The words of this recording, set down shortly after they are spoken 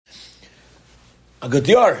A good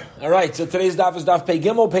year. All right, so today's daf is daf Pei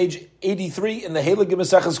Gimel, page 83 in the Heilige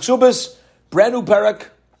Maseches Ksubis, brand new parak,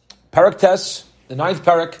 parak Tes, the ninth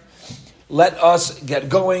parak. Let us get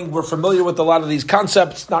going. We're familiar with a lot of these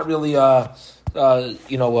concepts. Not really, a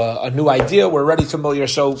new idea. We're already familiar,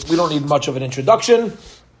 so we don't need much of an introduction,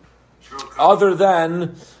 other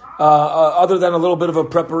than a little bit of a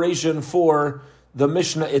preparation for the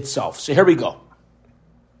Mishnah itself. So here we go.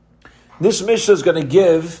 This Mishnah is going to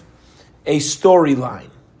give a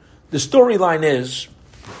storyline. The storyline is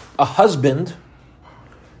a husband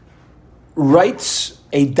writes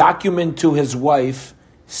a document to his wife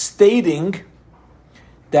stating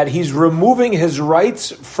that he's removing his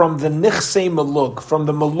rights from the nichsei malug, from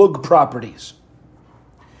the malug properties.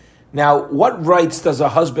 Now, what rights does a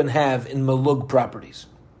husband have in malug properties?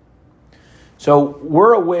 So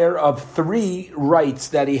we're aware of three rights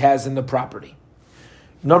that he has in the property.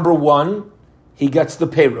 Number one, he gets the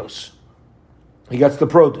peiros. He gets the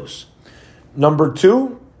produce. Number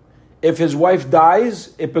two, if his wife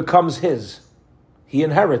dies, it becomes his. He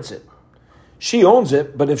inherits it. She owns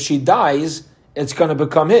it, but if she dies, it's going to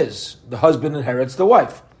become his. The husband inherits the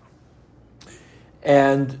wife.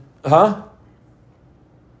 And, not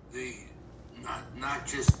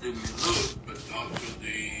just the miluk, but also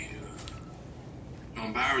the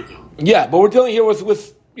non-baritone. Yeah, but we're dealing here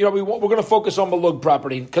with we're going to focus on malug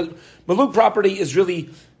property, because malug property is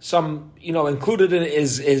really some, included in it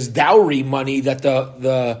is dowry money that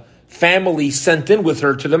the family sent in with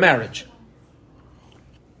her to the marriage.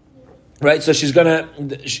 Right? So it's going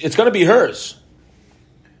to be hers,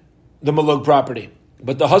 the malug property.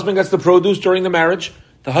 But the husband gets the produce during the marriage.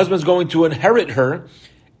 The husband's going to inherit her,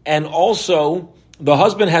 and also the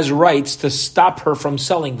husband has rights to stop her from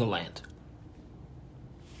selling the land.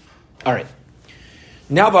 All right.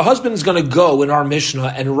 Now the husband's going to go in our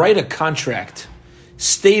Mishnah and write a contract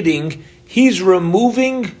stating he's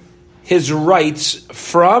removing his rights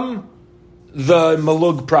from the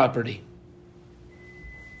malug property.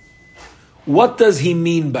 What does he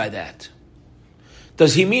mean by that?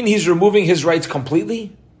 Does he mean he's removing his rights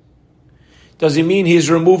completely? Does he mean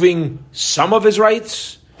he's removing some of his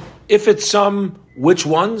rights? If it's some, which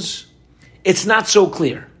ones? It's not so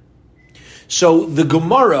clear. So the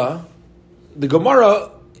Gemara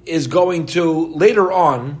is going to, later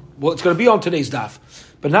on, well, it's going to be on today's daf,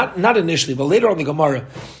 but not initially, but later on the Gemara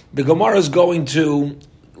is going to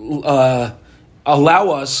allow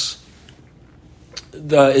us,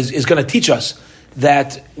 is going to teach us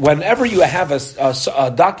that whenever you have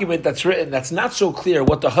a document that's written that's not so clear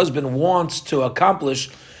what the husband wants to accomplish,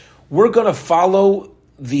 we're going to follow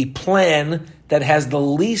the plan that has the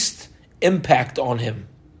least impact on him.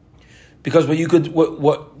 Because what you're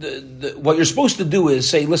supposed to do is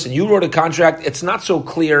say, listen, you wrote a contract, it's not so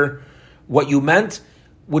clear what you meant.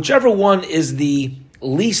 Whichever one is the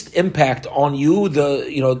least impact on you,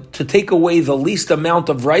 to take away the least amount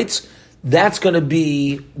of rights, that's going to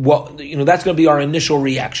be that's going to be our initial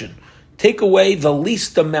reaction. Take away the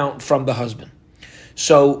least amount from the husband.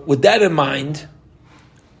 So with that in mind,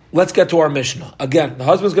 let's get to our Mishnah. Again, the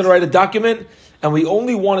husband's going to write a document, and we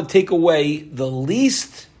only want to take away the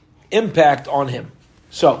least impact on him.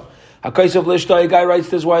 So, a guy writes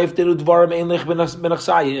to his wife, I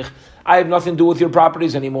have nothing to do with your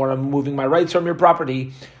properties anymore. I'm moving my rights from your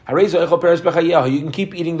property. You can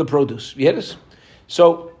keep eating the produce. You hear this?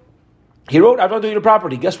 So, he wrote, I don't do your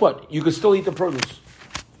property. Guess what? You can still eat the produce.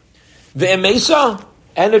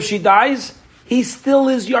 And if she dies, he still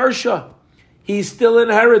is Yarsha. He still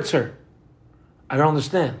inherits her. I don't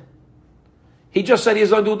understand. He just said he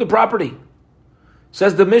has nothing to do with the property.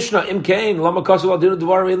 Says the Mishnah,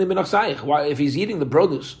 why, if he's eating the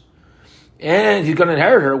produce and he's going to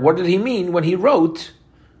inherit her, what did he mean when he wrote,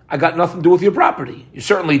 I got nothing to do with your property? You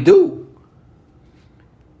certainly do.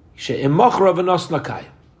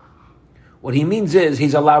 What he means is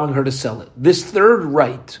he's allowing her to sell it. This third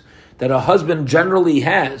right that a husband generally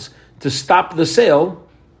has to stop the sale,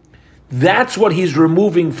 that's what he's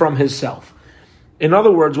removing from himself. In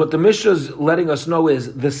other words, what the Mishnah is letting us know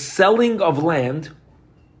is the selling of land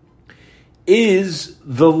is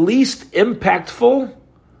the least impactful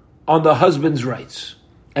on the husband's rights.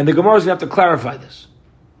 And the Gemara is going to have to clarify this.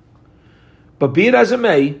 But be it as it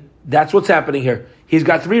may, that's what's happening here. He's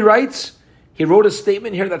got three rights. He wrote a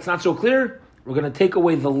statement here that's not so clear. We're going to take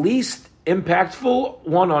away the least impactful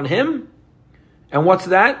one on him. And what's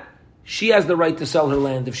that? She has the right to sell her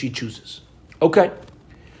land if she chooses. Okay.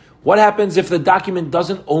 What happens if the document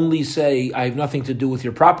doesn't only say, I have nothing to do with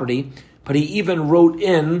your property, but he even wrote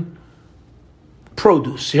in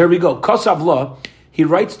produce? Here we go. Kasav law. He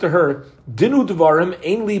writes to her, Dinu dvarim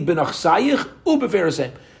ein li benachsayich u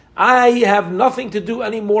beferesem. I have nothing to do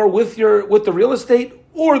anymore with the real estate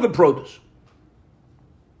or the produce.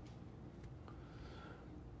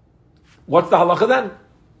 What's the halacha then?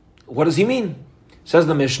 What does he mean? Says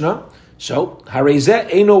the Mishnah. So, hareze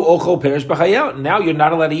eino ochel peres b'chayah. Now you're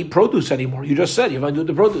not allowed to eat produce anymore. You just said you're going to do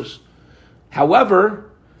the produce.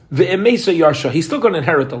 However, ve'emesa yarsha, he's still going to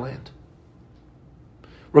inherit the land.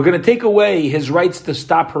 We're going to take away his rights to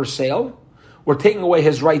stop her sale. We're taking away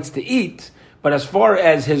his rights to eat. But as far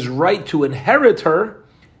as his right to inherit her,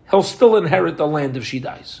 he'll still inherit the land if she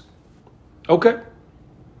dies. Okay?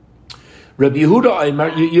 Rabbi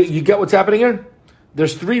Yehuda, you get what's happening here?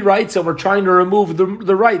 There's 3 rights, and we're trying to remove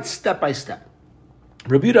the rights step by step.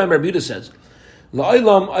 Rabbi Yehuda says,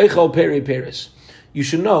 La'olam eichel peri peris. You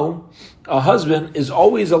should know, a husband is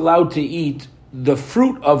always allowed to eat the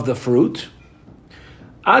fruit of the fruit,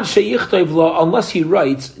 ad sheyichtayv la, unless he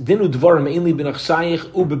writes, dinu dvarim einli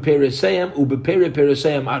b'nachsayich u'beperisayim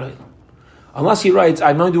u'beperisayim arayl. Unless he writes,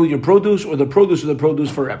 I'm going to do with your produce or the produce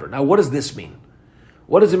forever. Now, what does this mean?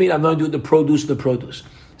 What does it mean I'm going to do with the produce?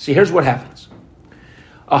 See, here's what happens.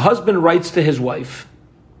 A husband writes to his wife,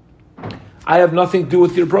 I have nothing to do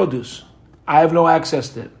with your produce. I have no access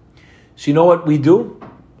to it. So you know what we do?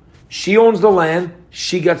 She owns the land,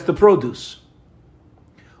 she gets the produce.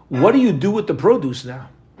 What do you do with the produce now?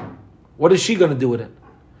 What is she going to do with it?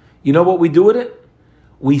 You know what we do with it?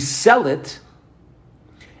 We sell it,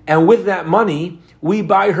 and with that money, we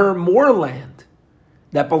buy her more land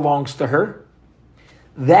that belongs to her.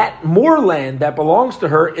 That more land that belongs to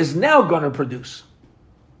her is now going to produce.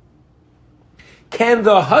 Can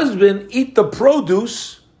the husband eat the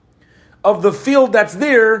produce of the field that's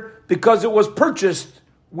there because it was purchased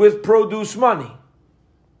with produce money?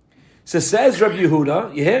 So says Rabbi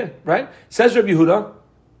Yehuda, you hear, right? Says Rabbi Yehuda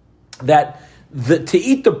that to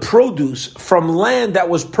eat the produce from land that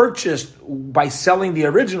was purchased by selling the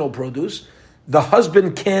original produce, the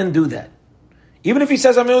husband can do that. Even if he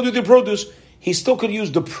says, I'm going to do the produce, he still could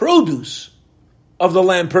use the produce of the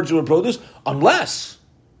land purchased with produce, unless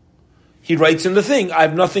he writes in the thing, I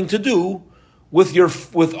have nothing to do with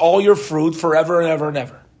all your fruit forever and ever and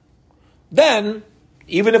ever. Then,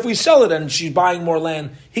 even if we sell it and she's buying more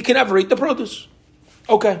land, he can never eat the produce.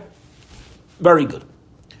 Okay. Very good.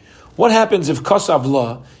 What happens if Kasav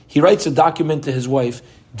La, he writes a document to his wife,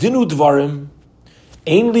 Dinu Dvarim,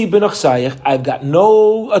 Ein li b'nachsayich, I've got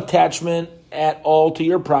no attachment at all to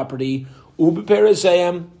your property,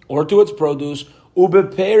 Ubeperesayim, or to its produce,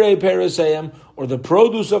 Ubepere peresayim, or the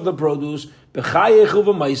produce of the produce, B'chayich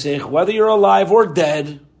u'v'maisech, whether you're alive or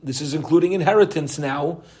dead, this is including inheritance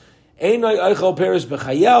now, Einoi eichel peres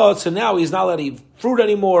b'chayel, so now he's not allowed to eat fruit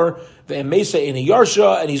anymore, Ve'emesa in a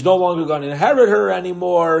yarsha, and he's no longer going to inherit her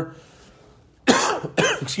anymore,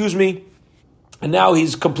 excuse me, and now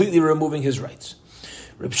he's completely removing his rights.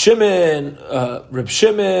 Reb Shimon ben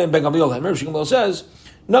Gamliel says,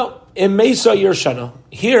 no, in Mesa Yershana,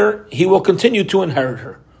 here he will continue to inherit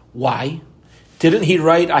her. Why? Didn't he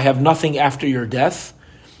write, I have nothing after your death?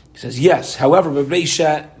 He says, yes. However,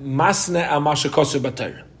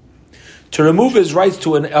 to remove his rights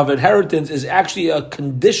of inheritance is actually a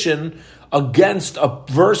condition against a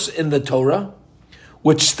verse in the Torah,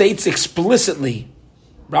 which states explicitly,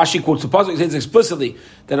 Rashi quotes the pasuk, states explicitly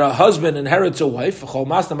that a husband inherits a wife,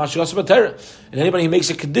 and anybody who makes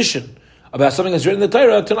a condition about something that's written in the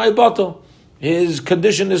Torah, Tanai Bato, his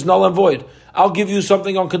condition is null and void. I'll give you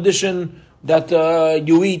something on condition that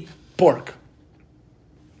you eat pork.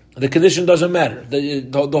 The condition doesn't matter.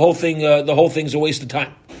 The whole thing's a waste of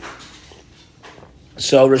time.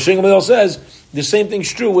 So Rosh Gamliel says the same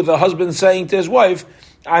thing's true with a husband saying to his wife,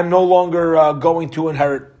 I'm no longer going to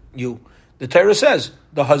inherit you. The Torah says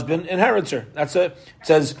the husband inherits her. That's it. It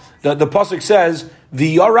says the pasuk says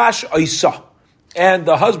the Yarash Isa, and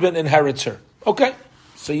the husband inherits her. Okay,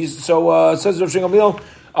 so says Rosh Gamliel,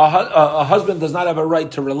 a husband does not have a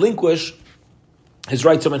right to relinquish his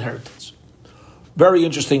rights of inheritance. Very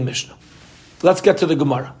interesting Mishnah. Let's get to the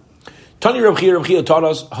Gemara. Tani Reb Chia taught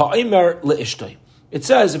us ha'omer le'ishtay. It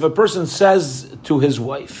says if a person says to his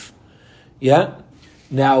wife, yeah.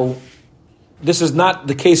 Now, this is not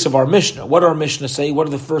the case of our Mishnah. What do our Mishnah say? What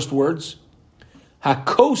are the first words?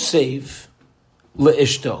 Hakosev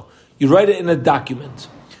le'ishto. You write it in a document.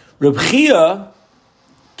 Reb Chia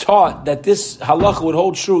taught that this halacha would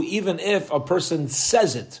hold true even if a person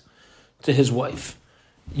says it to his wife.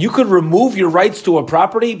 You could remove your rights to a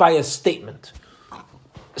property by a statement.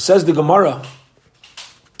 Says the Gemara,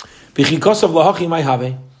 if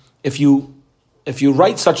you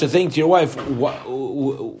write such a thing to your wife,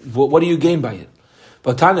 what do you gain by it?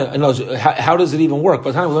 But Tanya, how does it even work?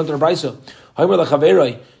 But Tanya, we learned in the Brisa,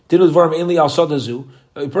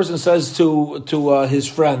 a person says to his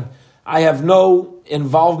friend, I have no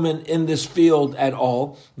involvement in this field at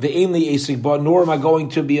all. Ve'enli esig ba, nor am I going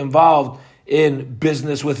to be involved in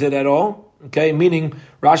business with it at all. Okay, meaning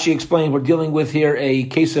Rashi explained we're dealing with here a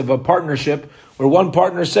case of a partnership where one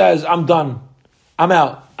partner says, I'm done, I'm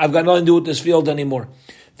out, I've got nothing to do with this field anymore.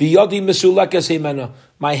 V'yadi misulekes heimena,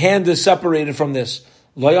 my hand is separated from this.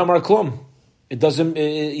 Lo yamar klum. It doesn't.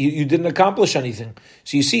 You didn't accomplish anything.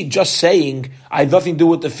 So you see, just saying I have nothing to do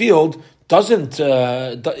with the field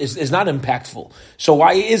is not impactful. So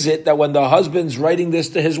why is it that when the husband's writing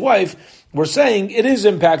this to his wife, we're saying it is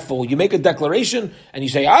impactful? You make a declaration and you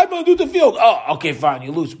say, I'm going to do the field. Oh, okay, fine,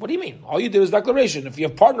 you lose. What do you mean? All you did is declaration. If your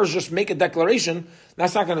partners just make a declaration,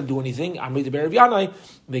 that's not going to do anything. Amri de Rav Yanai,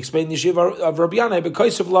 they explain the yeshiva of Rabbi Yanai,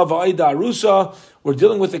 because of lava aida arusa, we're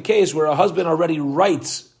dealing with a case where a husband already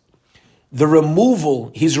writes the removal.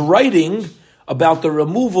 He's writing about the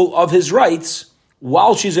removal of his rights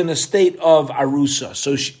while she's in a state of arusa.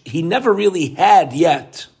 So he never really had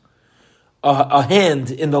yet a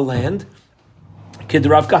hand in the land. Kid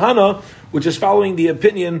Rav Kahana, which is following the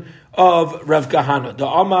opinion of Rav Kahana. The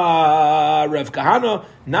Amar Rav Kahana,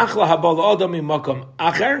 Nachla habal adam makam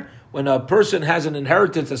acher. When a person has an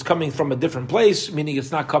inheritance that's coming from a different place, meaning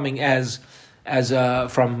it's not coming as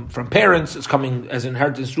from parents, it's coming as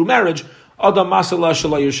inheritance through marriage. Adam masala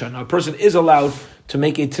shalay yushan. A person is allowed to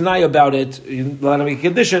make a tanai about it, allowed to make a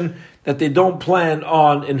condition that they don't plan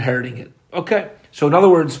on inheriting it. Okay. So in other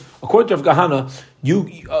words, according to Rav Kahana,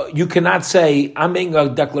 you cannot say, I'm making a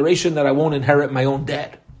declaration that I won't inherit my own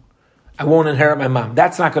dad. I won't inherit my mom.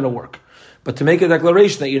 That's not going to work. But to make a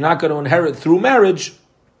declaration that you're not going to inherit through marriage,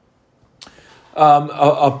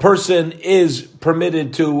 a person is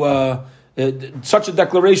permitted to, such a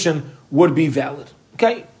declaration would be valid.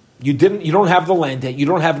 Okay? You don't have the land yet. You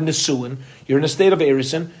don't have nisuin. You're in a state of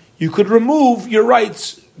erisin. You could remove your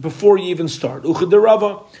rights before you even start. Uchad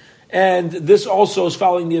Rava. And this also is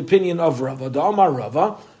following the opinion of Rava. The Amar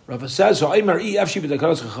Rava. Rava says, if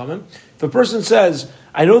a person says,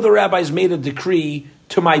 I know the rabbis made a decree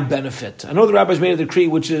to my benefit. I know the rabbis made a decree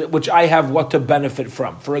which I have what to benefit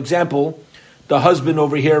from. For example, the husband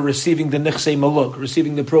over here receiving the nichsei malug,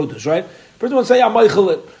 receiving the produce, right? The person would say,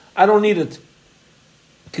 I don't need it.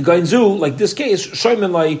 Like this case,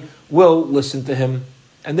 Shaimanlai will listen to him,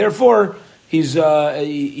 and therefore he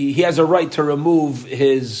has a right to remove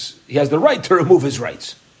his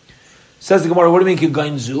rights. Says the Gemara, what do you mean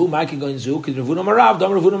kigainzu? Ma kigainzu? Kidravuna marav,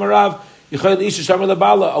 dam ravuna marav. Yichayil isha shamar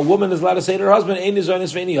lebala. A woman is allowed to say to her husband, "Ein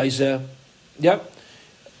nizonis ve'eni yaisa." Yep.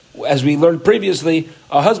 As we learned previously,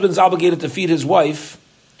 a husband's obligated to feed his wife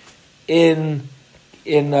in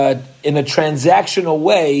a transactional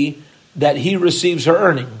way that he receives her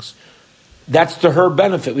earnings. That's to her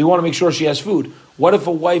benefit. We want to make sure she has food. What if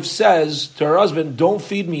a wife says to her husband, don't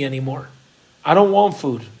feed me anymore. I don't want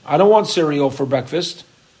food. I don't want cereal for breakfast.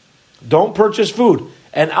 Don't purchase food.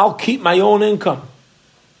 And I'll keep my own income.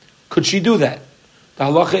 Could she do that? The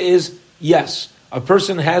halacha is yes. A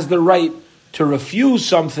person has the right to refuse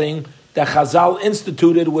something that Chazal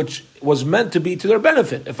instituted, which was meant to be to their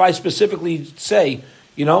benefit. If I specifically say,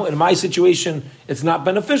 in my situation, it's not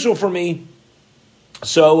beneficial for me,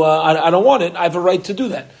 so I don't want it, I have a right to do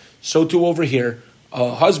that. So too over here,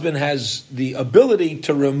 a husband has the ability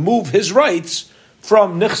to remove his rights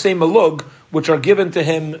from nichsei malug, which are given to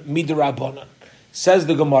him midrabanan. Says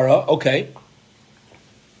the Gemara, okay,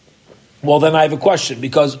 well then I have a question,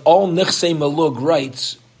 because all nichsei malug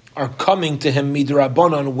rights are coming to him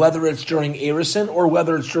midrabanan, whether it's during erisin or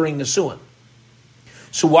whether it's during nesuin.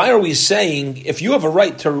 So why are we saying, if you have a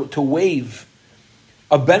right to waive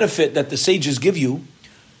a benefit that the sages give you,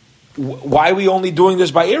 why are we only doing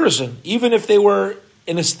this by erisin? Even if they were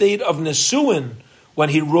in a state of nesuin when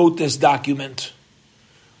he wrote this document,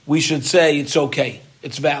 we should say it's okay,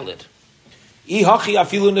 it's valid. Ihachi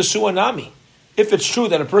afilu nesuin nami. If it's true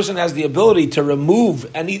that a person has the ability to remove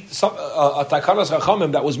a takanas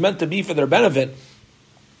chachamim that was meant to be for their benefit,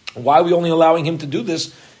 why are we only allowing him to do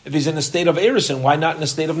this if he's in a state of erisin? Why not in a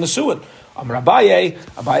state of nesuin? Abaye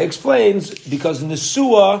explains, because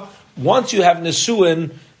nesua, once you have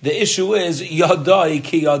nesuin, the issue is yada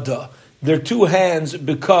ki yada. Their two hands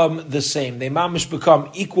become the same. They mamish become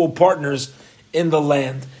equal partners in the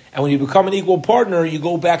land. And when you become an equal partner, you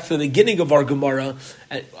go back to the beginning of our Gemara,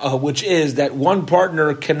 which is that one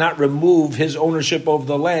partner cannot remove his ownership of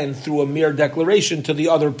the land through a mere declaration to the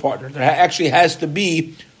other partner. There actually has to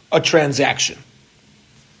be a transaction.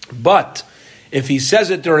 But if he says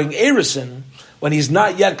it during erisin, when he's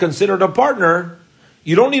not yet considered a partner,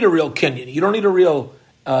 you don't need a real kinyan. You don't need a real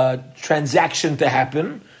transaction to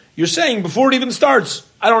happen. You're saying, before it even starts,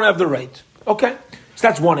 I don't have the right. Okay. So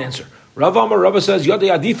that's one answer. Rava says, Yadei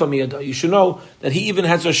Adifa miyada. You should know that he even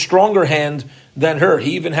has a stronger hand than her.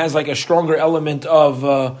 He even has like a stronger element of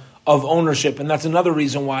ownership, and that's another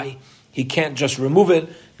reason why he can't just remove it.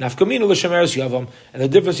 Nafkamina l'shemeres yavam, and the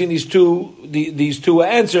difference in these two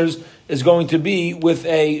answers is going to be with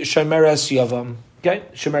a shemeres yavam. Okay,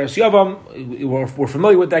 shemeres yavam. We're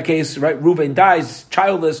familiar with that case, right? Reuven dies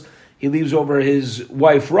childless. He leaves over his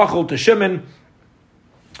wife Rachel to Shimon.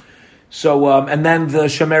 So, and then the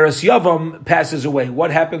Shemeres Yavam passes away.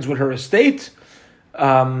 What happens with her estate?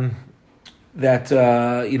 If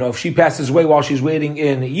she passes away while she's waiting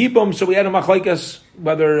in Yibum, so we had a machlekes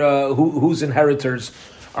whether whose inheritors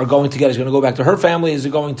are going to get. Is it going to go back to her family? Is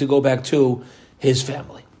it going to go back to his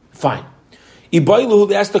family? Fine. Ibailu,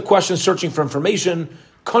 they asked the question, searching for information.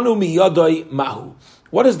 Kanu miyadai mahu.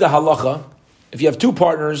 What is the halacha if you have two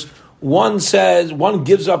partners? One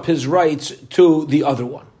gives up his rights to the other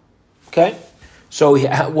one. Okay, so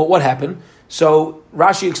what happened? So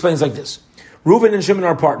Rashi explains like this: Reuven and Shimon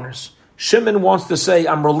are partners. Shimon wants to say,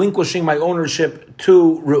 "I'm relinquishing my ownership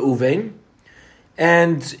to Reuven,"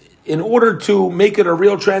 and in order to make it a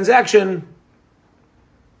real transaction,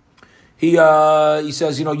 he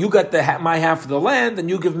says, "You get my half of the land, and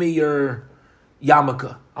you give me your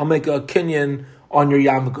yarmulke. I'll make a kinyan on your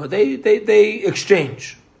yarmulke." They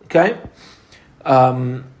exchange. Okay.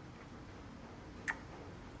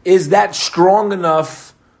 Is that strong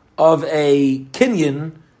enough of a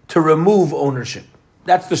kinyan to remove ownership?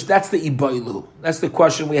 That's the ibailu. That's the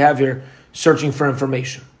question we have here, searching for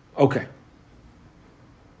information. Okay.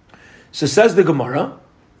 So says the Gemara,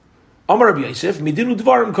 Amar Rabbi Yosef, midinu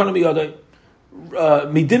dvarim kana miyadai.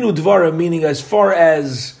 Midinu dvarim meaning as far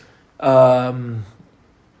as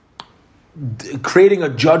creating a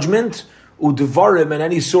judgment, udvarim and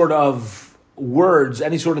any sort of words,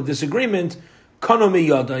 any sort of disagreement. Kanomi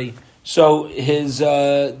yadai. So his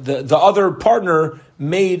the other partner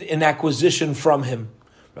made an acquisition from him.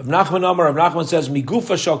 Rav Nachman says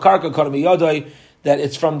migufa shel karka kanomi yadai, that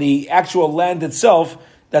it's from the actual land itself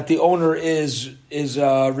that the owner is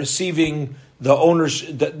receiving the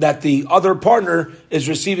ownership, that the other partner is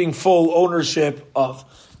receiving full ownership of.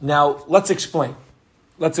 Now let's explain.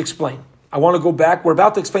 I want to go back. We're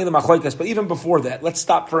about to explain the machlokes, but even before that, let's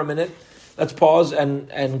stop for a minute. Let's pause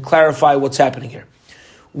and clarify what's happening here.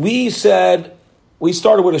 We started with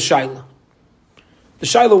a shaila. The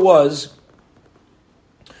shaila was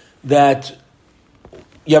that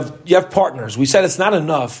you have partners. We said it's not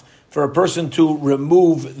enough for a person to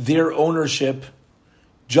remove their ownership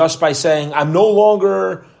just by saying, I'm no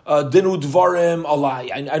longer dinu dvarim alai.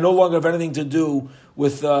 I no longer have anything to do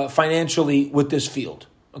with financially with this field.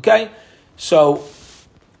 Okay? So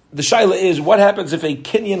the shaila is, what happens if a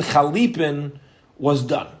kinyan chalipin was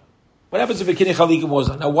done? What happens if a kinyan chalipin was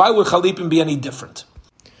done? Now, why would chalipin be any different?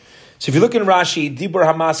 So if you look in Rashi, Dibur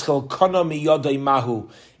HaMaschel, Kana miyadai mahu,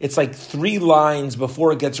 it's like 3 lines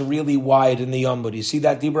before it gets really wide in the Yomud. You see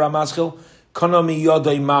that, Dibur HaMaschel? Kana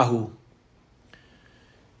miyadai mahu.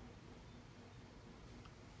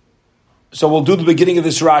 So we'll do the beginning of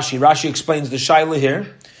this Rashi. Rashi explains the shaila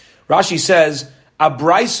here. Rashi says, a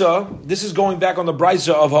brisa, this is going back on the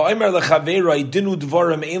brisa of ha'omer lechaverai dinu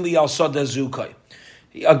dvarim eli al sada zukai.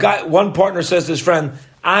 One partner says to his friend,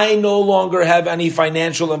 I no longer have any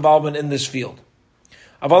financial involvement in this field.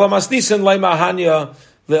 As far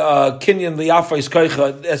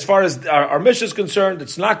as our mission is concerned,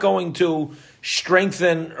 it's not going to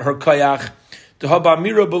strengthen her kayach.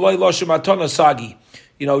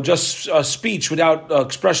 Just speech without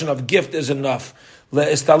expression of gift is enough. To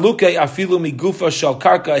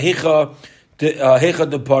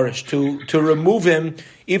remove him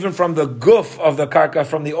even from the guf of the karka,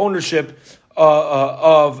 from the ownership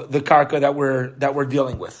of the karka that we're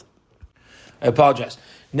dealing with. I apologize.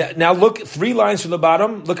 Now look 3 lines from the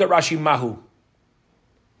bottom. Look at Rashi Mahu.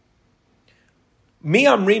 Mi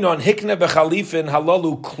amrinon hikne bechalifin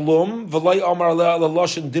halalu klum v'lay amar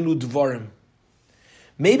le'aloshin dinu dvarim.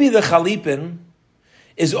 Maybe the chalipin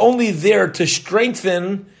is only there to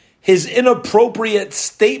strengthen his inappropriate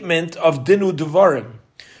statement of dinu dvarim.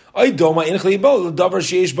 I doma in chlibo the davar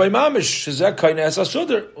sheish by mamish shezek kaina es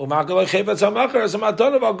asuder umakalay chevetz hamacher as a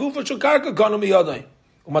matana v'agufa shel karka kanu miyadai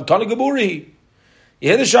umatana geburi. You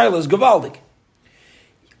hear the shaila is gavaldik.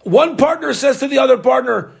 One partner says to the other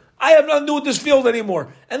partner, I have nothing to do with this field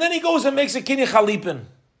anymore. And then he goes and makes a kinyan chalipin.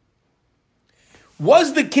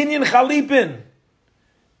 Was the kinyan chalipin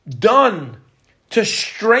done to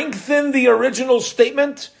strengthen the original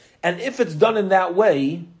statement? And if it's done in that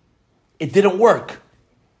way, it didn't work.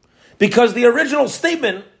 Because the original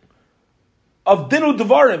statement of dinu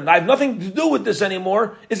dvarim, I have nothing to do with this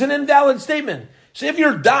anymore, is an invalid statement. So if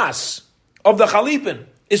your das of the chalipin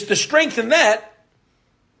is to strengthen that,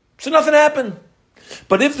 so nothing happened.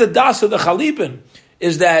 But if the das of the chalipin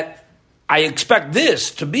is that I expect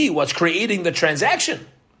this to be what's creating the transaction,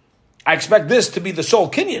 I expect this to be the sole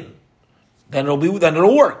kinyan, then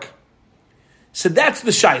it'll work. So that's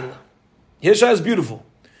the shaila. Here's shaila is beautiful.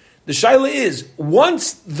 The shaila is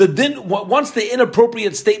once the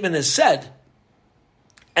inappropriate statement is said,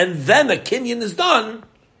 and then a kinyan is done,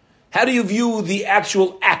 how do you view the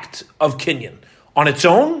actual act of kinyan? On its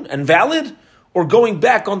own and valid, or going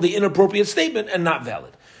back on the inappropriate statement and not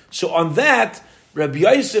valid? So on that, Rabbi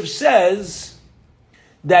Yosef says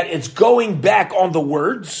that it's going back on the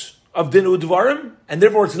words of din udvarim, and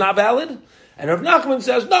therefore it's not valid. And Rav Nachman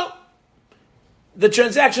says, no, the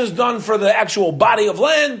transaction is done for the actual body of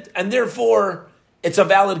land, and therefore it's a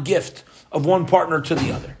valid gift of one partner to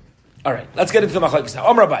the other. All right, let's get into the machlekes now.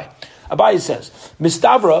 Amar Abai. Abai says,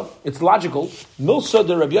 Mistavra, it's logical, Milsa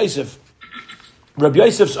de Rabbi Yosef, Rabbi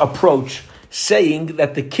Yosef's approach, saying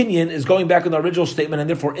that the kinyan is going back on the original statement and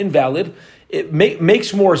therefore invalid, it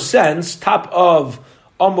makes more sense, top of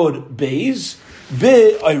Amud Beis,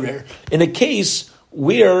 Be-Eirer, in a case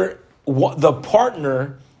where the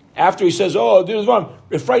partner, after he says, oh, this is wrong,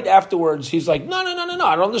 if right afterwards he's like, no,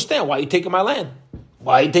 I don't understand. Why are you taking my land?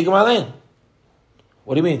 Why are you taking my land?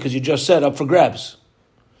 What do you mean? Because you just said up for grabs.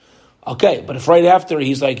 Okay, but if right after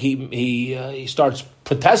he's like, he starts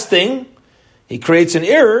protesting, he creates an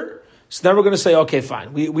error, so then we're going to say, okay,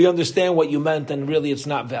 fine, we understand what you meant, and really it's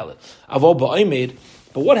not valid. Avol ba'omed,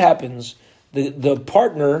 but what happens? The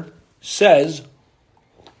partner says,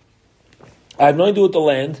 I have nothing to do with the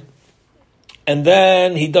land, and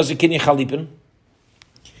then he does a kinyan chalipin,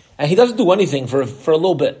 and he doesn't do anything for a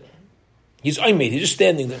little bit. He's oimed, he's just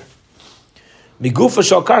standing there. Migufa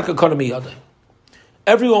shal karka kanami yadai.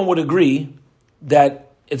 Everyone would agree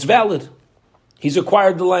that it's valid. He's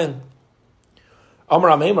acquired the land. Amar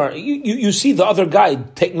Amemar, you see the other guy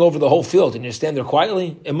taking over the whole field, and you stand there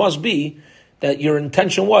quietly. It must be that your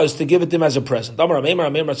intention was to give it to him as a present. Amar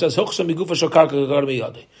Amemar says, the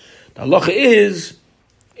halacha is,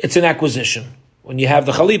 it's an acquisition when you have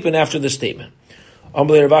the chalipin after the statement. When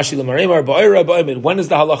is the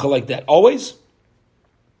halacha like that? Always?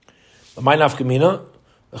 My nafkamina,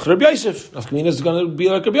 Rabbi Yosef. Nafkamina is going to be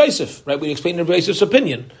like Rabbi Yosef, right? We explained Rabbi Yosef's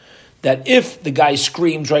opinion that if the guy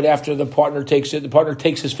screams right after the partner takes it, the partner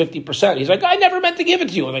takes his 50%. He's like, I never meant to give it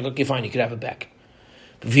to you. I'm like, okay, fine, you can have it back.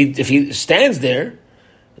 If he stands there,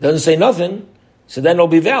 doesn't say nothing, so then it'll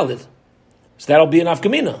be valid. So that'll be an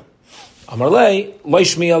nafkamina. Amar lei, loy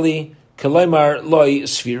shmiali, kalaymar loy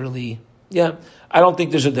svirali. Yeah, I don't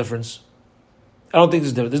think there's a difference.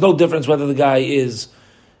 There's no difference whether the guy is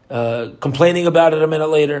complaining about it a minute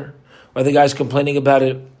later, or the guy's complaining about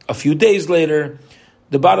it a few days later.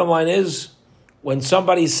 The bottom line is, when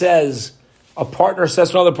somebody says, a partner says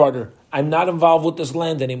to another partner, I'm not involved with this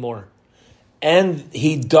land anymore, and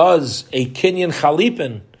he does a kinyan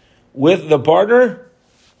chalipin with the partner,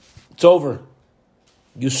 it's over.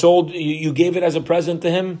 You gave it as a present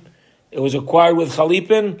to him, it was acquired with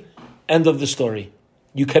chalipin, end of the story.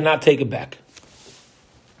 You cannot take it back.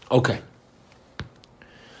 Okay.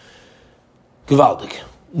 Gewaldig.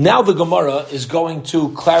 Now the Gemara is going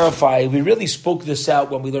to clarify, we really spoke this out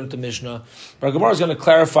when we learned the Mishnah, but our Gemara is going to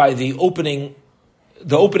clarify the opening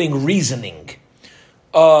reasoning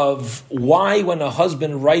of why when a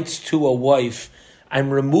husband writes to a wife, I'm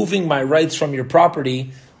removing my rights from your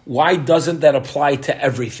property, why doesn't that apply to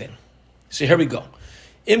everything? So here we go.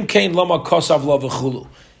 Im kain lama kosav lo v'chulu.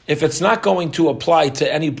 If it's not going to apply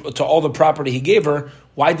to all the property he gave her,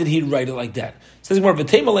 why did he write it like that? It says more, silak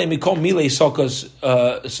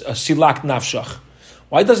nafshach.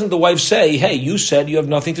 Why doesn't the wife say, hey, you said you have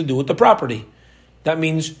nothing to do with the property? That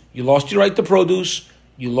means you lost your right to produce,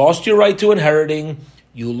 you lost your right to inheriting,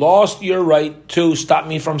 you lost your right to stop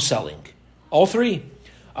me from selling. All three.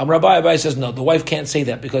 Rabbi Abai says, no, the wife can't say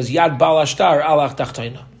that because yad bal shtar alach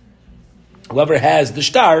tachtoina. Whoever has the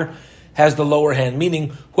shtar has the lower hand,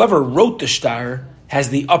 meaning whoever wrote the shtar has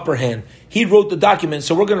the upper hand. He wrote the document,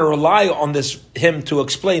 so we're going to rely on him to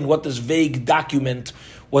explain what this vague document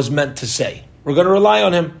was meant to say. We're going to rely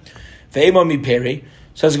on him. Ve'ema mi peri,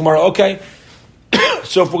 says Gemara, okay,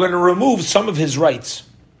 so if we're going to remove some of his rights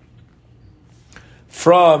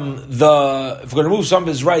from the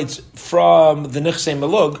nichsei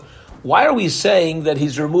melug, why are we saying that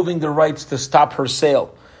he's removing the rights to stop her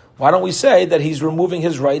sale? Why don't we say that he's removing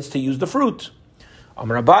his rights to use the fruit?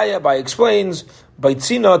 Amar Abai explains,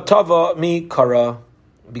 Baitzina tava mi kara,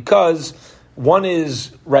 because one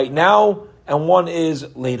is right now and one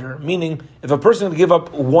is later. Meaning, if a person can give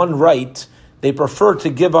up one right, they prefer to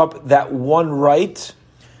give up that one right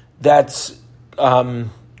that's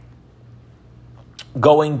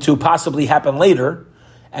going to possibly happen later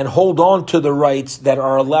and hold on to the rights that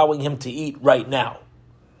are allowing him to eat right now.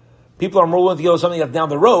 People are more willing to go something that's down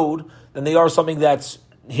the road than they are something that's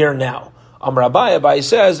here now. Amar Abaye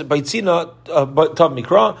says, "Baitzina tav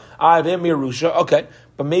mikra avim Yerusha." Okay,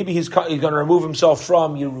 but maybe he's going to remove himself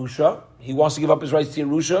from Yerusha. He wants to give up his rights to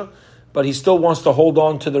Yerusha, but he still wants to hold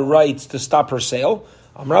on to the rights to stop her sale.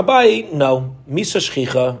 Amar Abaye, no, misa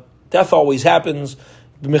shchicha. Death always happens.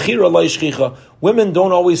 Women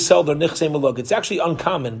don't always sell their nichsei malug. It's actually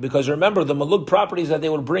uncommon because remember, the malug properties that they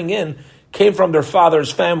would bring in came from their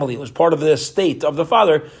father's family. It was part of the estate of the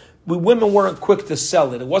father. Women weren't quick to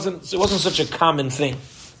sell it. It wasn't such a common thing.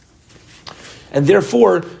 And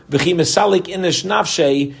therefore, when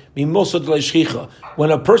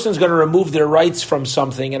a person's going to remove their rights from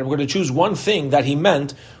something, and we're going to choose one thing that he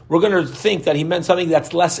meant, we're going to think that he meant something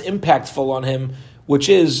that's less impactful on him, which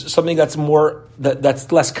is something that's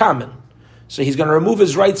that's less common. So he's going to remove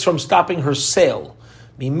his rights from stopping her sale.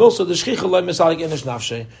 Something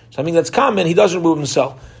that's common, he doesn't remove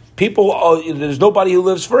himself. There's nobody who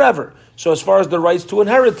lives forever. So as far as the rights to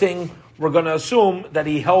inheriting, we're going to assume that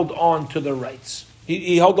he held on to the rights.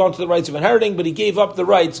 He held on to the rights of inheriting, but he gave up the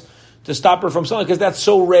rights to stop her from selling because that's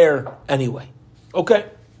so rare anyway. Okay.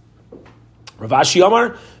 Rav Ashi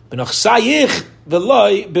Amar,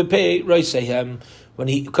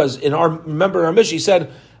 because remember in our Mishnah, he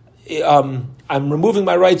said, I'm removing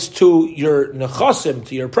my rights to your nechasim,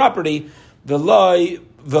 to your property, v'loi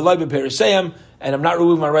b'perisayim, and I'm not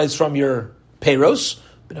removing my rights from your peiros,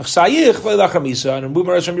 and I'm removing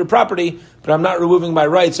my rights from your property, but I'm not removing my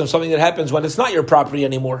rights on something that happens when it's not your property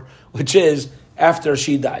anymore, which is after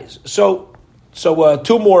she dies. So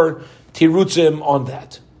two more tirutzim on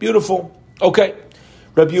that. Beautiful. Okay.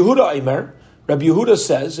 Rabbi Yehuda Aimer. Rabbi Yehuda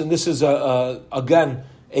says, and this is again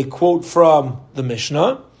a quote from the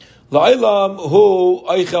Mishnah, La'ilam hu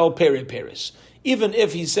eichel peri peris. Even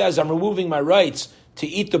if he says, I'm removing my rights to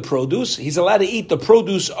eat the produce, he's allowed to eat the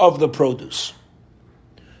produce of the produce.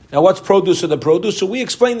 Now, what's produce of the produce? So we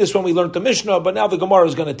explained this when we learned the Mishnah, but now the Gemara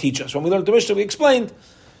is going to teach us. When we learned the Mishnah, we explained,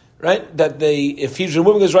 right, that if he's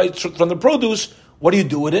removing his rights from the produce, what do you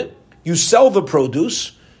do with it? You sell the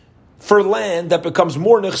produce for land that becomes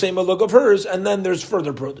more nechsei malug of hers, and then there's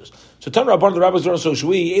further produce. So Tanra Rabban, the rabbis learn so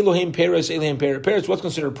shui Elohim Peres, Elohim Peres. What's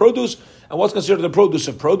considered produce, and what's considered the produce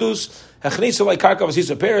of produce? Hechnisa like karka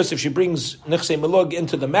vasisa Peres. If she brings nechsei malug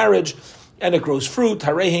into the marriage and it grows fruit,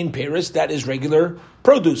 harehin Peres. That is regular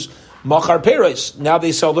produce. Machar Peres. Now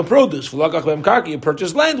they sell the produce. V'lakach b'em karka. You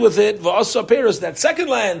purchase land with it. V'asa Peres. That second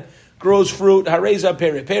land grows fruit, hareza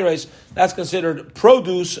peres. That's considered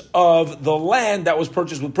produce of the land that was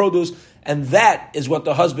purchased with produce, and that is what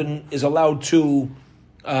the husband is allowed to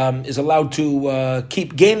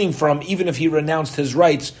keep gaining from, even if he renounced his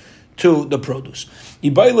rights to the produce.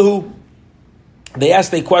 Ibailahu, they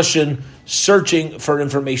asked a question searching for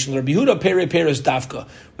information. Rabbi Yehuda peres dafka.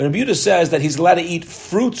 When Rabbi Yehuda says that he's allowed to eat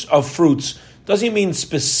fruits of fruits, does he mean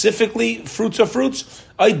specifically fruits of fruits?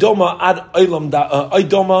 Aidoma ad oilam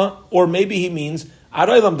aidoma, or maybe he means ad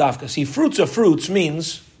oilam dafka. See, fruits of fruits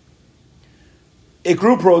means it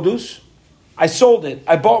grew produce, I sold it,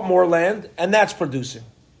 I bought more land, and that's producing.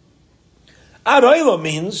 Ad oilam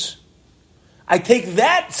means I take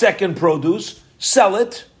that second produce, sell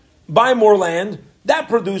it, buy more land, that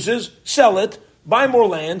produces, sell it, buy more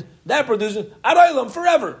land, that produces ad oilam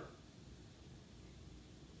forever.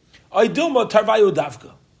 Aiduma tarvayu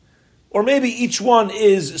dafka. Or maybe each one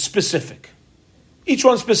is specific. Each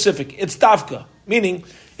one's specific. It's dafka. Meaning,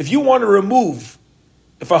 if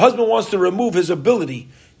a husband wants to remove his ability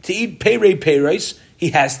to eat peres, he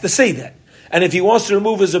has to say that. And if he wants to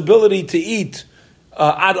remove his ability to eat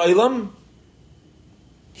ad oilam,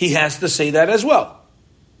 he has to say that as well.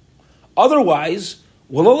 Otherwise,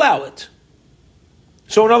 we'll allow it.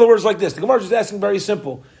 So in other words, like this, the Gemara is asking very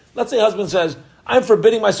simple. Let's say a husband says, I'm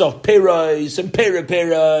forbidding myself peres and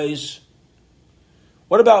peres.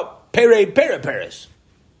 What about peres?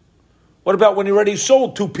 What about when he already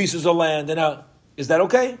sold 2 pieces of land? And is that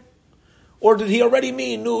okay? Or did he already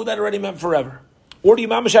mean, no, that already meant forever? Or do you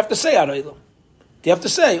mamish have to say ad oilam? Do you have to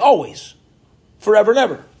say always? Forever and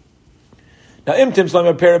ever? Now, imtim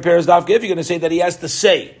slam peres dafka, if you're going to say that he has to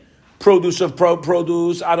say produce of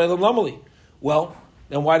produce ad oilam lamali. Well,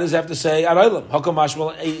 then why does he have to say ad oilam?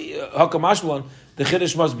 Hakamashmalan, the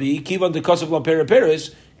chiddush must be kivan de kasav la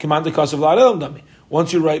peres, kiman de kasav la ad oilam dami.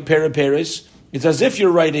 Once you write peres, it's as if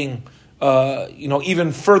you're writing,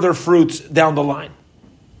 even further fruits down the line.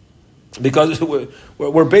 Because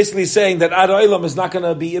we're basically saying that Ad Olam is not going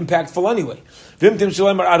to be impactful anyway. Vimtim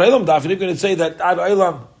Shleimar Ad Olam Daf, you're going to say that Ad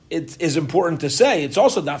Olam it is important to say. It's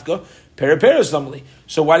also Dafka, Periperes Namli.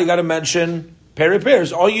 So why do you got to mention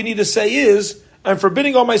Periperes? All you need to say is, I'm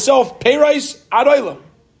forbidding on myself Peres Ad Olam.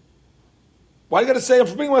 Why do you got to say, I'm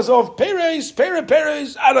forbidding myself Peres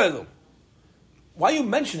Ad Olam? Why are you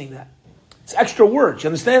mentioning that? It's extra words, you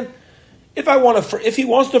understand? If he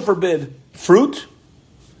wants to forbid fruits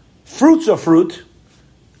of fruit,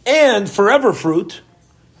 and forever fruit,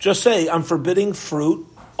 just say, I'm forbidding fruit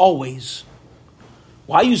always.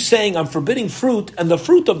 Why are you saying I'm forbidding fruit and the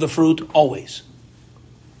fruit of the fruit always?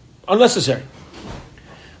 Unnecessary.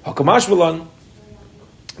 Hakamash Balan,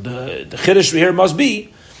 the Chiddush here must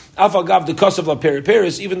be, Afagav the Kosav La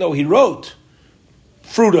Periperis, even though he wrote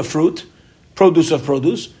fruit of fruit, produce of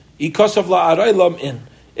produce, he Kosav La Ad Olam in.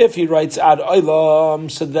 If he writes Ad Olam,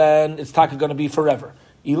 so then it's going to be forever.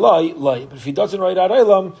 Eloi, loi. But if he doesn't write Ad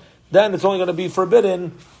Olam, then it's only going to be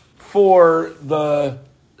forbidden for the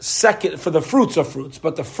fruits of fruits.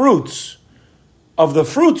 But the fruits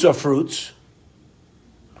of fruits,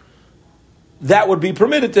 that would be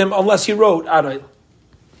permitted to him unless he wrote Ad Olam.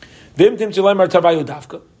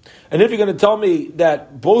 And if you're going to tell me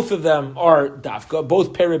that both of them are dafka,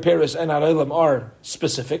 both periperis and Ad Olam are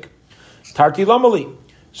specific, tarti lamali.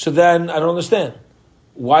 So then I don't understand.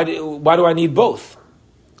 Why do I need both?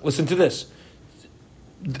 Listen to this.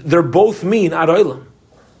 They're both mean Ad Olam.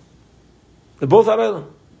 They're both Ad Olam.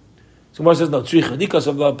 So Gemara says, no, tzricha, because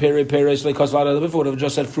of the periperis, because Ad Olam, if it would have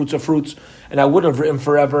just said fruits of fruits, and I wouldn't have written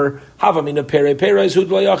forever, havamina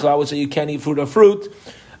periperis, I would say you can't eat fruit of fruit.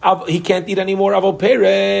 He can't eat anymore. Avo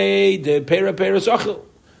pere, the periperis achil.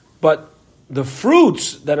 But the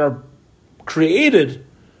fruits that are created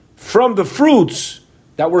from the fruits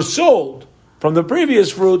that were sold from the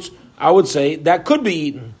previous fruits, I would say that could be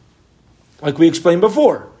eaten. Like we explained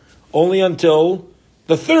before. Only until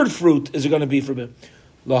the third fruit is going to be forbidden.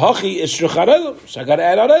 Lahachi is shruch Ad Olam. So I got to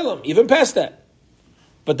add Ad Olam, even past that.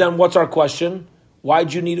 But then what's our question? Why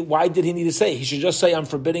did he need to say? He should just say, I'm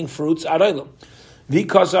forbidding fruits Ad Olam.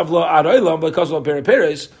 Because of la Ad Olam, because of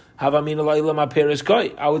periperes, havamin la peres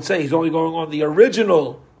koi. I would say he's only going on the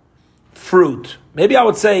original fruit. Maybe I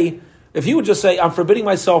would say, if he would just say, I'm forbidding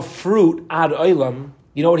myself fruit Ad Olam,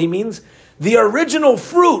 you know what he means? The original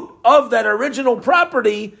fruit of that original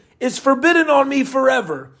property is forbidden on me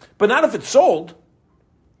forever. But not if it's sold.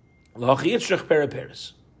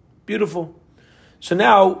 Beautiful. So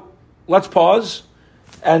now, let's pause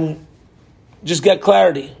and just get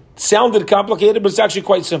clarity. It sounded complicated, but it's actually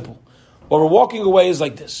quite simple. What we're walking away is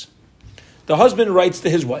like this. The husband writes to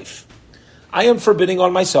his wife, I am forbidding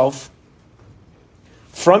on myself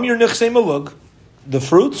from your nichsei malug, the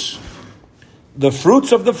fruits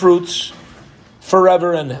of the fruits,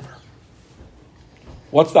 forever and ever.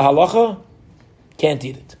 What's the halacha? Can't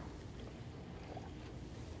eat it.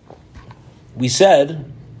 We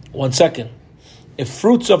said, 1 second, if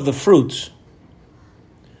fruits of the fruits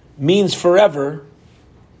means forever,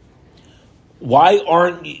 why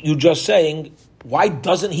aren't you just saying, why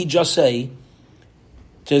doesn't he just say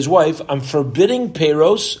to his wife, I'm forbidding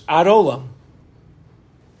peros ad olam.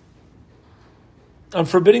 I'm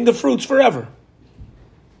forbidding the fruits forever.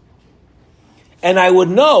 And I would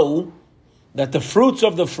know that the fruits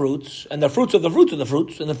of the fruits, and the fruits of the fruits of the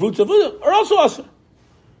fruits, and the fruits of the are also asa.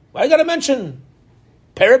 Why you got to mention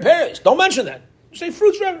periperis? Don't mention that. You say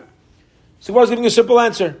fruits forever. So I was giving you a simple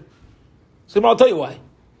answer. So I'll tell you why.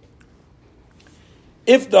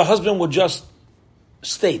 If the husband would just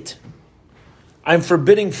state, I'm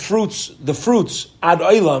forbidding the fruits ad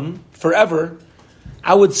olam forever,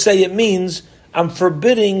 I would say it means I'm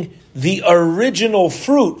forbidding the original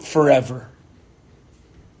fruit forever.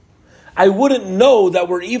 I wouldn't know that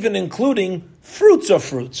we're even including fruits of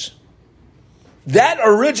fruits. That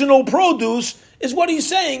original produce is what he's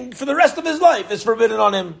saying for the rest of his life is forbidden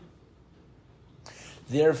on him.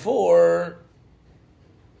 Therefore,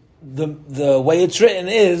 the way it's written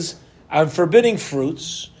is, I'm forbidding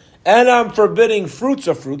fruits, and I'm forbidding fruits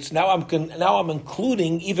of fruits. Now I'm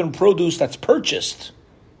including even produce that's purchased.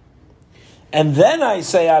 And then I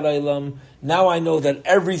say ad olam, now I know that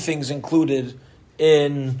everything's included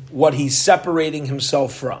in what he's separating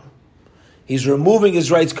himself from. He's removing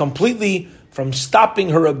his rights completely from stopping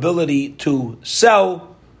her ability to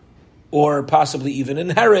sell or possibly even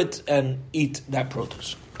inherit and eat that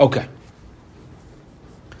produce. Okay.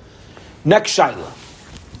 Next shaila.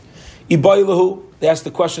 Ibaylahu, they ask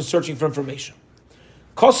the question searching for information.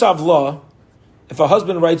 Kosav law, if a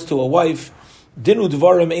husband writes to a wife, Dinu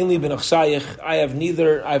dvarim ainli ben achsayich. I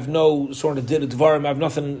have no sort of din dvarim. I have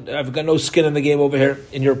nothing. I've got no skin in the game over here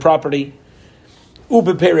in your property.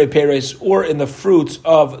 Ube pere peres, or in the fruits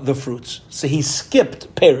of the fruits. So he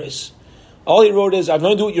skipped peres. All he wrote is, I've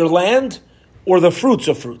nothing to do with your land or the fruits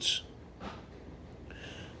of fruits.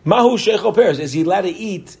 Mahu sheichel peres. Is he allowed to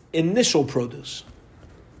eat initial produce?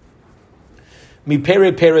 Mi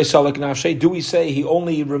pere peres salak nafshe. Do we say he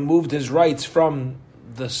only removed his rights from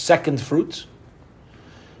the second fruit?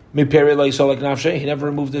 Mi pere lo salak nafshe. He never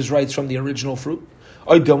removed his rights from the original fruit.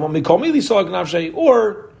 Or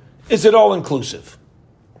is it all inclusive?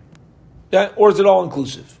 Yeah, or is it all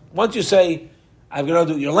inclusive? Once you say, I'm going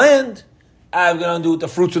to do your land, I'm going to do the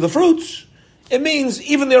fruits of the fruits, it means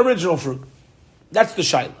even the original fruit. That's the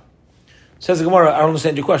shaila. Says the Gemara, I don't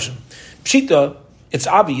understand your question. Pshita, it's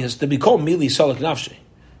obvious that we call mili salak nafshe.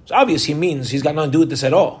 It's obvious he means he's got nothing to do with this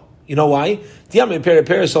at all. You know why? If you're going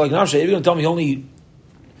to tell me he only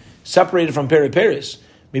separated from peri peris,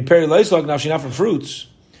 mi peri lo salak nafshe, not from fruits.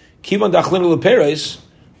 Kivan dachlinu leperes.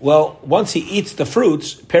 Well, once he eats the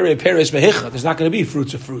fruits, peri peris mehicha, there's not going to be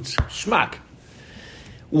fruits of fruits. Shmak.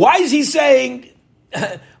 Why is he saying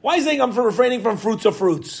I'm refraining from fruits of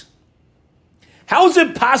fruits? How is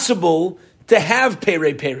it possible to have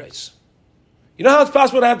peri peris? You know how it's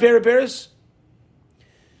possible to have peri peris?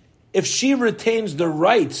 If she retains the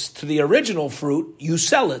rights to the original fruit, you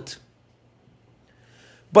sell it.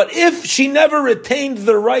 But if she never retained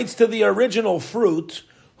the rights to the original fruit,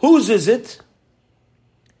 whose is it?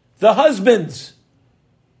 The husband's.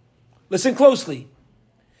 Listen closely.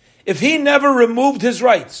 If he never removed his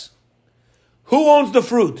rights, who owns the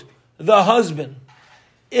fruit? The husband.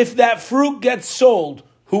 If that fruit gets sold,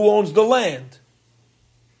 who owns the land?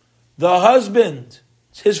 The husband.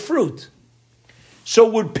 It's his fruit. So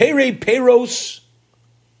would pere peros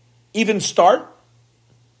even start?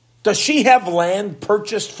 Does she have land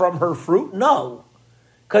purchased from her fruit? No,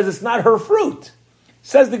 because it's not her fruit.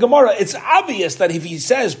 Says the Gemara, it's obvious that if he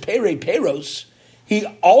says pere peros, he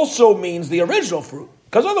also means the original fruit.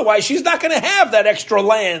 Because otherwise she's not going to have that extra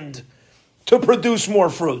land to produce more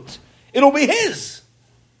fruit. It'll be his.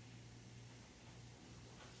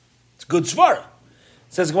 It's good svara.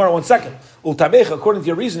 Says the Gemara, 1 second. According to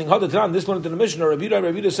your reasoning, this one to the Mishnah, Rabbi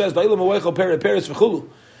Yehuda says,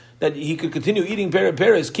 that he could continue eating pere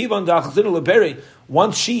peres.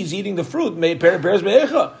 Once she's eating the fruit, pere peres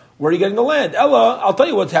me'echa. Where are you getting the land? Ella, I'll tell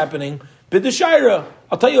you what's happening. B'deshaira.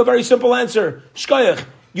 I'll tell you a very simple answer. Shkayach,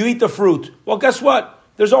 you eat the fruit. Well, guess what?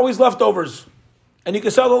 There's always leftovers. And you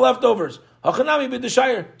can sell the leftovers. Hachanami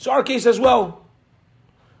b'deshaira. So our case as well.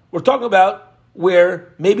 We're talking about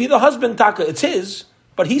where maybe the husband, taka, it's his,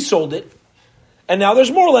 but he sold it. And now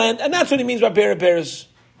there's more land. And that's what he means by pere peres.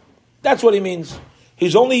 That's what he means.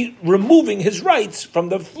 He's only removing his rights from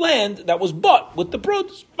the land that was bought with the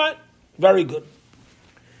produce. Fine. Very good.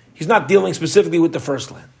 He's not dealing specifically with the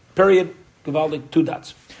first land. Period. Givaldik, 2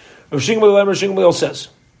 dots. Rav Shimon says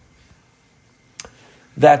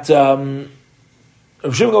that Rav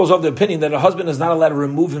Shimon is of the opinion that a husband is not allowed to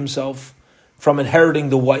remove himself from inheriting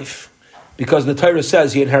the wife because the Torah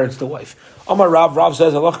says he inherits the wife. Amar Rav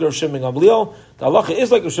says halacha Rav Shimon Gamliel. The halacha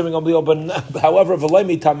is like Rav Shimon Gamliel, but however,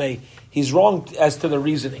 v'lei tamei. He's wrong as to the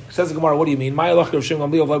reasoning. Says the Gemara, what do you mean? My halacha Rav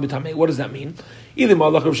Shimon Gamliel v'lei tamei. What does that mean? Either my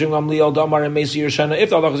halacha Rav Shimon Gamliel damar and meisi yershana. If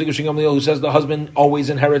the halacha is Rav Shimon Gamliel who says the husband always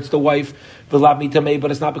inherits the wife, v'lei tamei,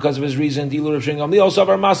 but it's not because of his reason. Dilu Rav Shimon Gamliel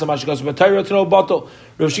savar masa mashkas v'Torah to no bato.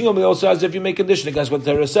 Rav Shimon Gamliel says if you make condition against what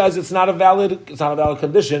the Torah says, it's not a valid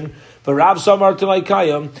condition. But Rav Samar Tanai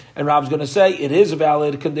Kayam, and Rav's going to say it is a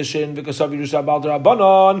valid condition because of Yerusha Bal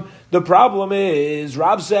Rabbanon. The problem is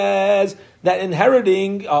Rav says that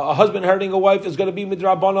inheriting a husband inheriting a wife is going to be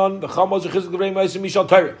midrabanon. The Chamos Chizuk Rei Ma'asim Mishal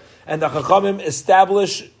Torah, and the Chachamim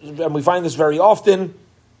establish, and we find this very often.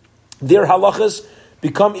 Their halachas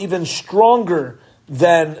become even stronger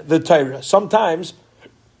than the Torah. Sometimes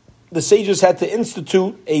the sages had to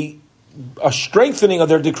institute a strengthening of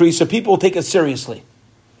their decree so people take it seriously.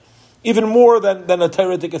 Even more than a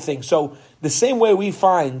Torah-tic thing. So the same way we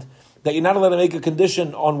find that you're not allowed to make a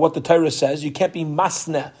condition on what the Torah says, you can't be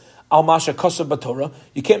masne al masha kosav b'Torah,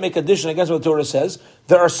 you can't make a condition against what the Torah says.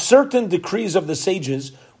 There are certain decrees of the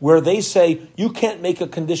sages where they say, you can't make a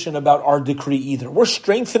condition about our decree either. We're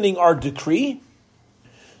strengthening our decree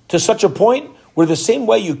to such a point where the same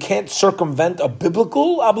way you can't circumvent a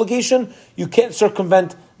biblical obligation, you can't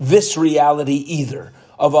circumvent this reality either,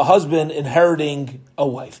 of a husband inheriting a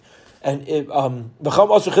wife. And the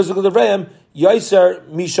Chum also chizuk l'reim yaiser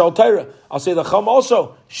mishal Torah. I'll say the Chum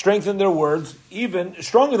also strengthen their words even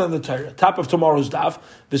stronger than the Torah. Top of tomorrow's daf,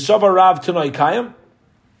 v'savar Rav Tanai Kayam,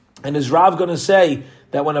 and is Rav going to say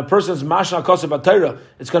that when a person's mashna kosa b'Torah,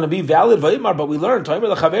 it's going to be valid. But we learned,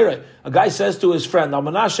 a guy says to his friend, you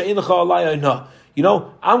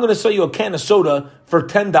know, I'm going to sell you a can of soda for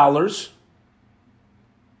 $10.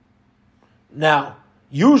 Now,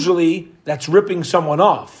 usually that's ripping someone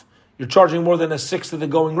off. You're charging more than a sixth of the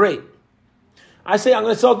going rate. I say, I'm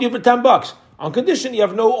going to sell it to you for $10 on condition you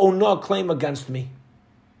have no ona claim against me.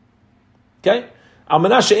 Okay? Rav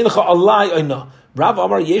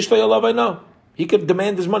Amar yesh lo yalav ayna. He could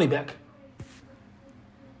demand his money back.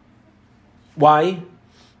 Why?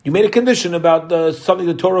 You made a condition about something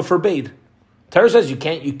the Torah forbade. Torah says you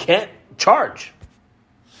can't charge.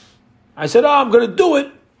 I said, I'm going to do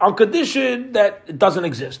it on condition that it doesn't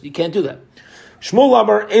exist. You can't do that. Shmuel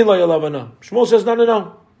Amar ein lo yalav ayna. Shmuel says,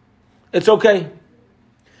 no. It's okay.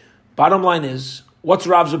 Bottom line is, what's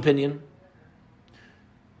Rav's opinion?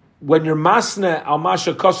 When you're masne al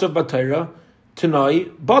masha kosav b'Torah, Tanoi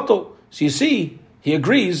batal. So you see, he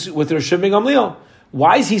agrees with Rosh Shimon Gamliel.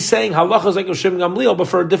 Why is he saying halacha is like Rosh Shimon Gamliel, but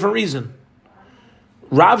for a different reason?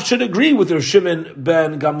 Rav should agree with Rosh Shimon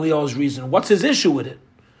ben Gamliel's reason. What's his issue with it?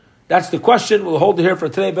 That's the question. We'll hold it here for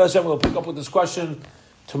today. We'll pick up with this question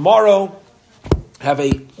tomorrow. Have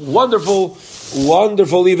a wonderful,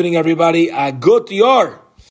 wonderful evening, everybody. Agut Yor.